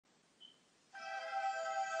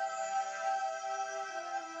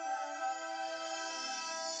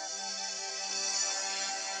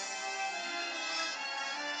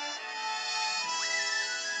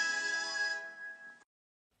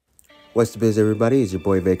What's the biz, everybody? It's your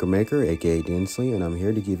boy Baker Maker, aka Dinsley, and I'm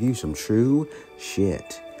here to give you some true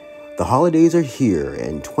shit. The holidays are here,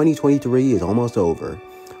 and 2023 is almost over.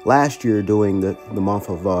 Last year, during the month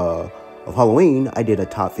of Halloween, I did a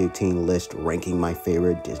top 15 list ranking my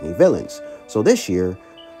favorite Disney villains. So this year,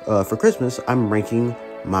 for Christmas, I'm ranking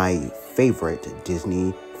my favorite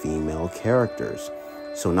Disney female characters.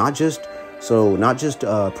 So not just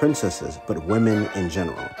princesses, but women in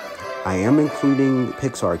general. I am including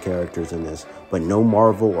Pixar characters in this, but no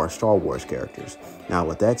Marvel or Star Wars characters. Now,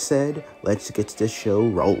 with that said, let's get this show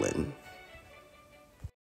rolling.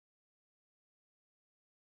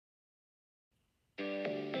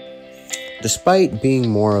 Despite being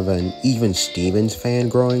more of an Even Stevens fan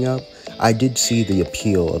growing up, I did see the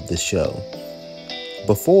appeal of this show.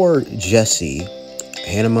 Before Jessie,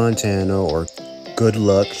 Hannah Montana, or Good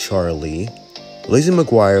Luck Charlie, Lizzie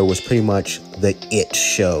McGuire was pretty much the it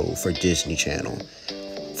show for Disney Channel,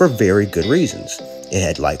 for very good reasons. It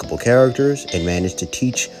had likable characters and managed to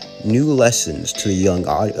teach new lessons to the young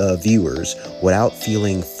viewers without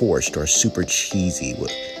feeling forced or super cheesy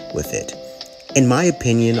with it. In my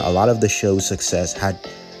opinion, a lot of the show's success had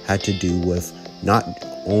to do with not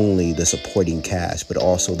only the supporting cast, but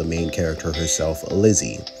also the main character herself,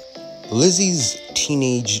 Lizzie. Lizzie's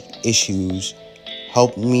teenage issues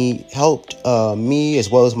helped me as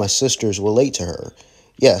well as my sisters relate to her.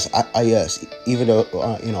 Yes, yes, even though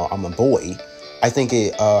I'm a boy, I think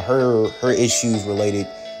her issues related,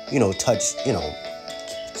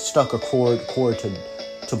 struck a chord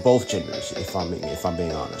to both genders. If I'm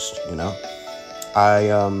being honest, I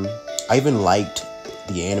even liked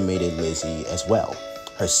the animated Lizzie as well.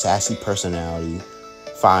 Her sassy personality,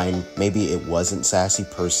 fine, maybe it wasn't sassy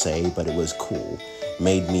per se, but it was cool.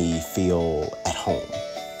 Made me feel at home.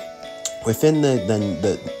 Within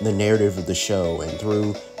the narrative of the show and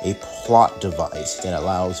through a plot device that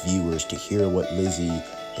allows viewers to hear what Lizzie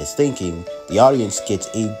is thinking, the audience gets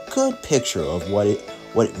a good picture of what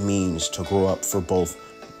it means to grow up for both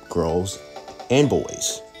girls and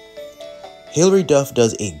boys. Hilary Duff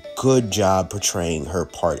does a good job portraying her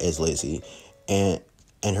part as Lizzie, and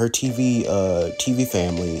her TV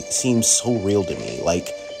family seems so real to me. Like,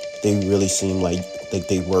 they really seem like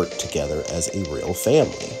they work together as a real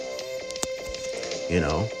family,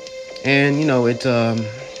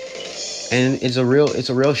 it's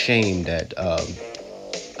a real shame that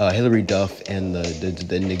Hilary Duff and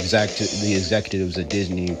the executives at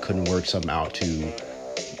Disney couldn't work something out to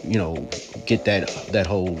get that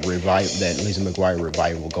whole that Lizzie McGuire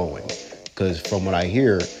revival going. Because from what I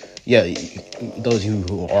hear, those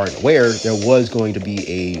who aren't aware, there was going to be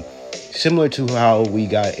a similar to how we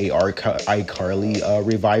got a iCarly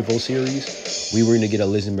revival series. We were going to get a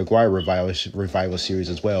Lizzie McGuire revival series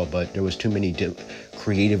as well, but there was too many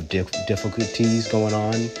creative difficulties going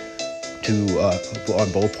on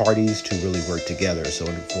on both parties to really work together. So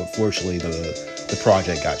unfortunately, the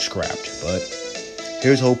project got scrapped. But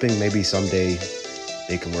here's hoping maybe someday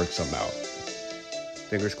they can work something out.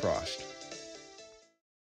 Fingers crossed.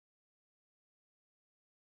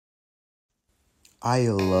 I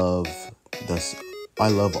love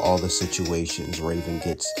all the situations Raven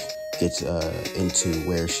gets into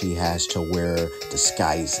where she has to wear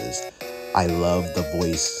disguises. I love the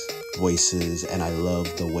voices, and I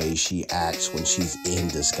love the way she acts when she's in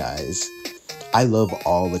disguise. I love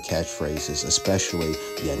all the catchphrases, especially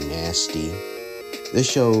 "ya nasty." This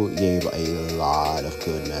show gave a lot of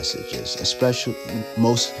good messages, especially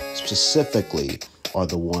most specifically are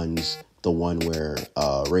the one where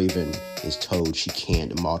Raven is told she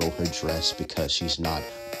can't model her dress because she's not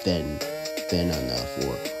thin enough,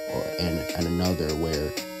 and another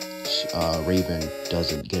where Raven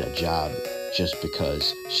doesn't get a job just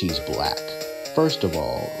because she's black. First of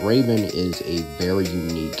all, Raven is a very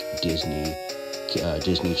unique Disney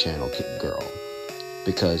Channel girl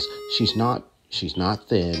because she's not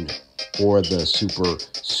thin or the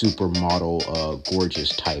super model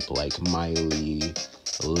gorgeous type like Miley,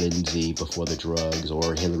 Lindsay before the drugs,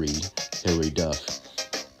 or Hilary Duff.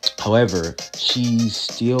 However, she's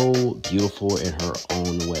still beautiful in her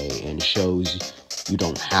own way and shows you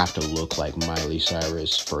don't have to look like Miley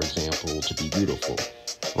Cyrus, for example, to be beautiful.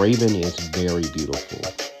 Raven is very beautiful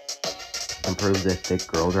and proves that thick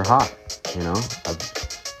girls are hot.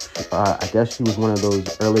 I guess she was one of those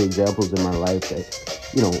early examples in my life that,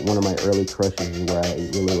 one of my early crushes is where I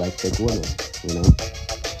really like thick women,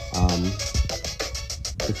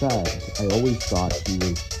 Besides, I always thought she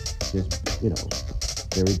was just,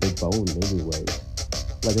 very big boned anyway.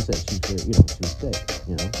 Like I said, she's very, she was thick,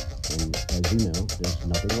 and as you know, there's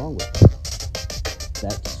nothing wrong with her.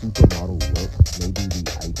 That supermodel look may be the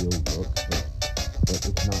ideal look, but but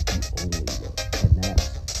it's not the only look, and that's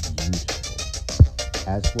beautiful.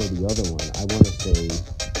 As for the other one, I want to say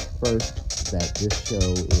first that this show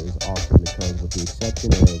is awesome because, with the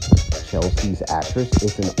exception of Chelsea's actress,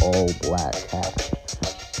 it's an all-black cast.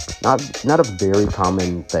 Not a very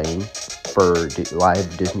common thing for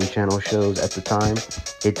live Disney Channel shows at the time.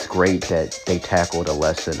 It's great that they tackled a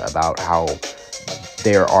lesson about how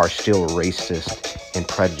there are still racist and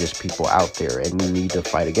prejudiced people out there, and you need to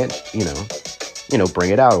fight against,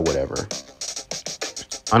 bring it out or whatever.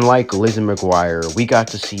 Unlike Lizzie McGuire, we got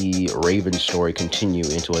to see Raven's story continue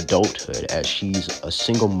into adulthood as she's a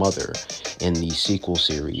single mother in the sequel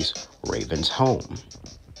series, Raven's Home.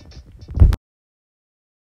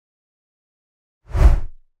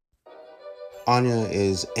 Anya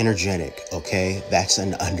is energetic, okay? That's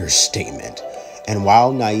an understatement. And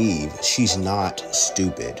while naive, she's not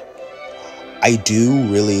stupid. I do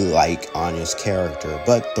really like Anya's character,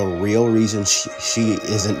 but the real reason she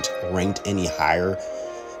isn't ranked any higher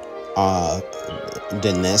uh,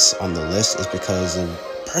 than this on the list is because of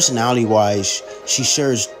personality-wise, she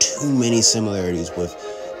shares too many similarities with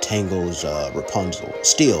Tango's Rapunzel.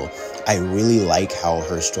 Still, I really like how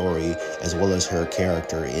her story, as well as her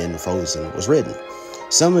character in Frozen, was written.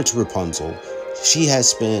 Similar to Rapunzel, she has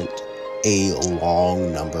spent a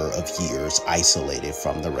long number of years isolated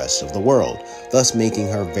from the rest of the world, thus making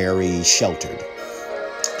her very sheltered.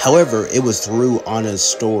 However, it was through Anna's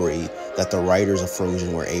story that the writers of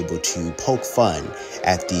Frozen were able to poke fun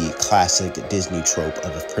at the classic Disney trope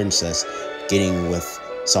of a princess getting with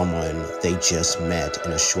someone they just met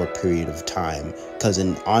in a short period of time, because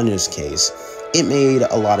in Anya's case, it made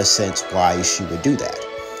a lot of sense why she would do that.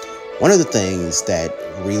 One of the things that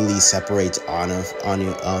really separates Anya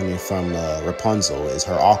from Rapunzel is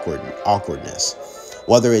her awkwardness.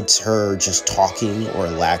 Whether it's her just talking or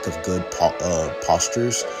a lack of good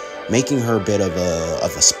postures, making her a bit of a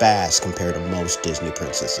spaz compared to most Disney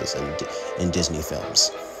princesses in Disney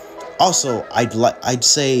films. Also, I'd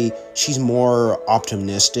say she's more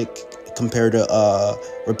optimistic compared to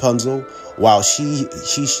Rapunzel. While she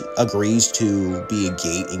agrees to be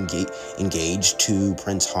engaged to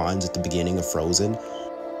Prince Hans at the beginning of Frozen,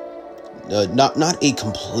 not a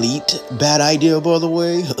complete bad idea, by the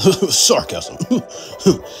way. Sarcasm.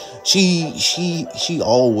 she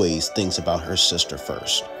always thinks about her sister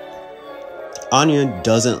first. Anya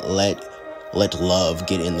doesn't let love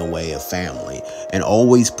get in the way of family, and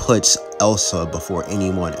always puts Elsa before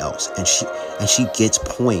anyone else. And she gets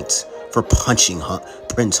points for punching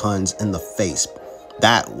Prince Hans in the face.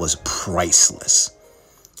 That was priceless.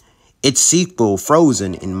 Its sequel,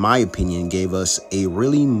 Frozen, in my opinion, gave us a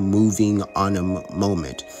really moving Anya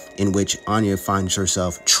moment in which Anya finds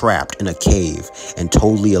herself trapped in a cave and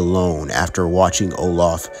totally alone after watching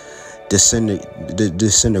Olaf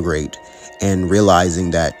disintegrate and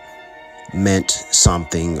realizing that meant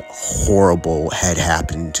something horrible had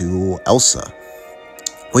happened to Elsa.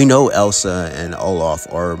 We know Elsa and Olaf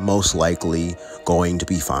are most likely going to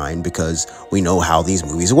be fine because we know how these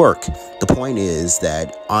movies work. The point is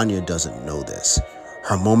that Anya doesn't know this.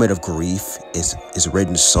 Her moment of grief is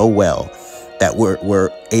written so well that we're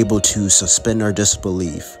able to suspend our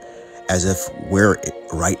disbelief as if we're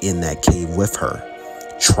right in that cave with her,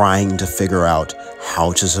 trying to figure out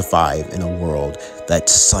how to survive in a world that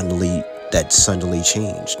suddenly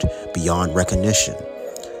changed beyond recognition.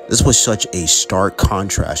 This was such a stark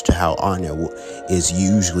contrast to how Anya is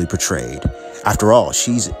usually portrayed. After all,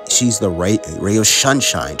 she's the ray of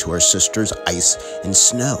sunshine to her sister's ice and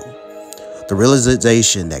snow. The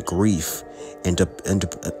realization that grief and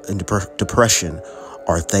depression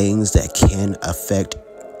are things that can affect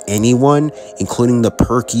anyone, including the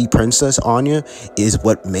perky princess Anya, is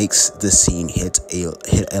what makes the scene hit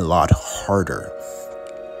a lot harder.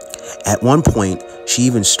 At one point, she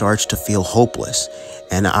even starts to feel hopeless,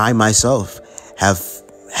 and I myself have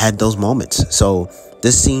had those moments, so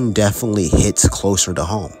this scene definitely hits closer to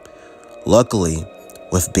home. Luckily,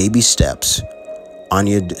 with baby steps,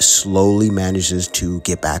 Anya slowly manages to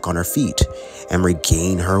get back on her feet and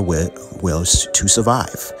regain her wills to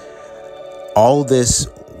survive. All this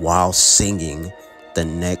while singing the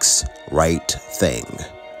next right thing,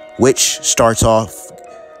 which starts off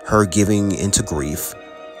her giving into grief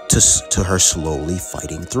to her slowly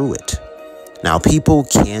fighting through it. Now, people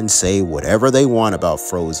can say whatever they want about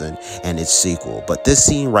Frozen and its sequel, but this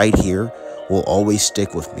scene right here will always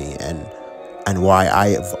stick with me and why I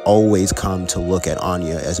have always come to look at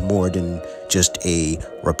Anya as more than just a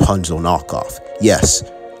Rapunzel knockoff. Yes,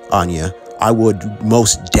 Anya, I would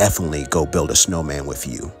most definitely go build a snowman with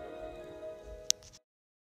you.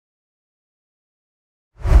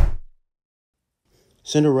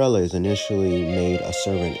 Cinderella is initially made a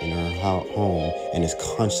servant in her home and is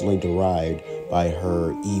constantly derided by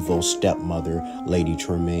her evil stepmother, Lady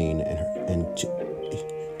Tremaine, and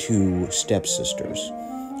two stepsisters.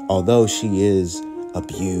 Although she is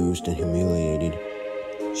abused and humiliated,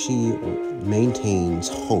 she maintains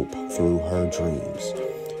hope through her dreams.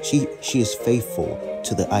 She is faithful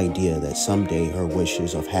to the idea that someday her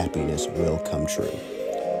wishes of happiness will come true.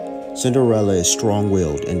 Cinderella is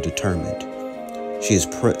strong-willed and determined. She is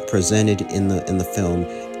presented in the film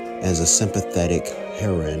as a sympathetic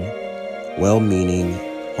heroine, well-meaning,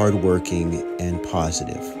 hardworking, and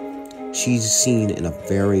positive. She's seen in a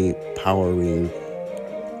very powering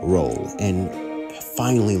role and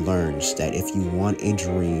finally learns that if you want a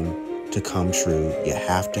dream to come true, you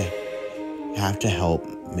have to help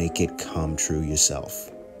make it come true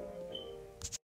yourself.